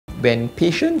When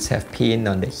patients have pain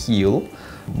on the heel,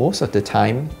 most of the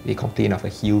time they complain of a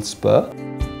heel spur.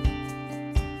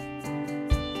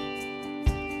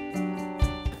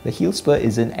 The heel spur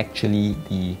isn't actually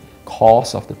the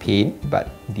cause of the pain, but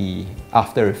the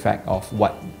after effect of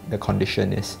what the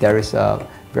condition is. There is a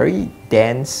very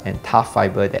dense and tough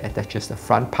fiber that attaches the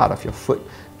front part of your foot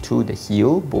to the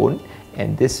heel bone,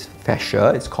 and this fascia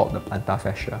is called the plantar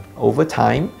fascia. Over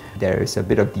time, there is a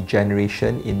bit of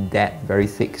degeneration in that very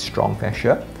thick, strong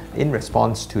fascia in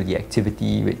response to the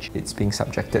activity which it's being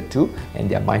subjected to, and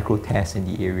there are micro tears in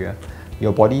the area.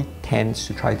 Your body tends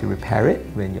to try to repair it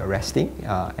when you're resting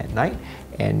at night,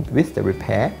 and with the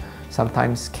repair,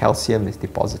 sometimes calcium is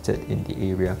deposited in the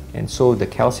area, and so the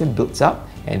calcium builds up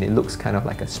and it looks kind of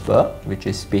like a spur, which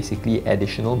is basically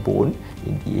additional bone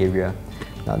in the area.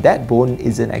 Now that bone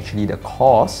isn't actually the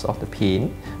cause of the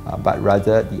pain, but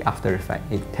rather the after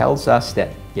effect. It tells us that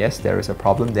yes, there is a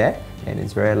problem there, and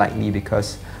it's very likely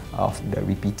because of the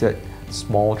repeated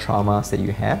small traumas that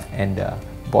you have and the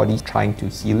body trying to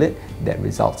heal it that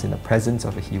results in the presence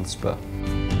of a heel spur.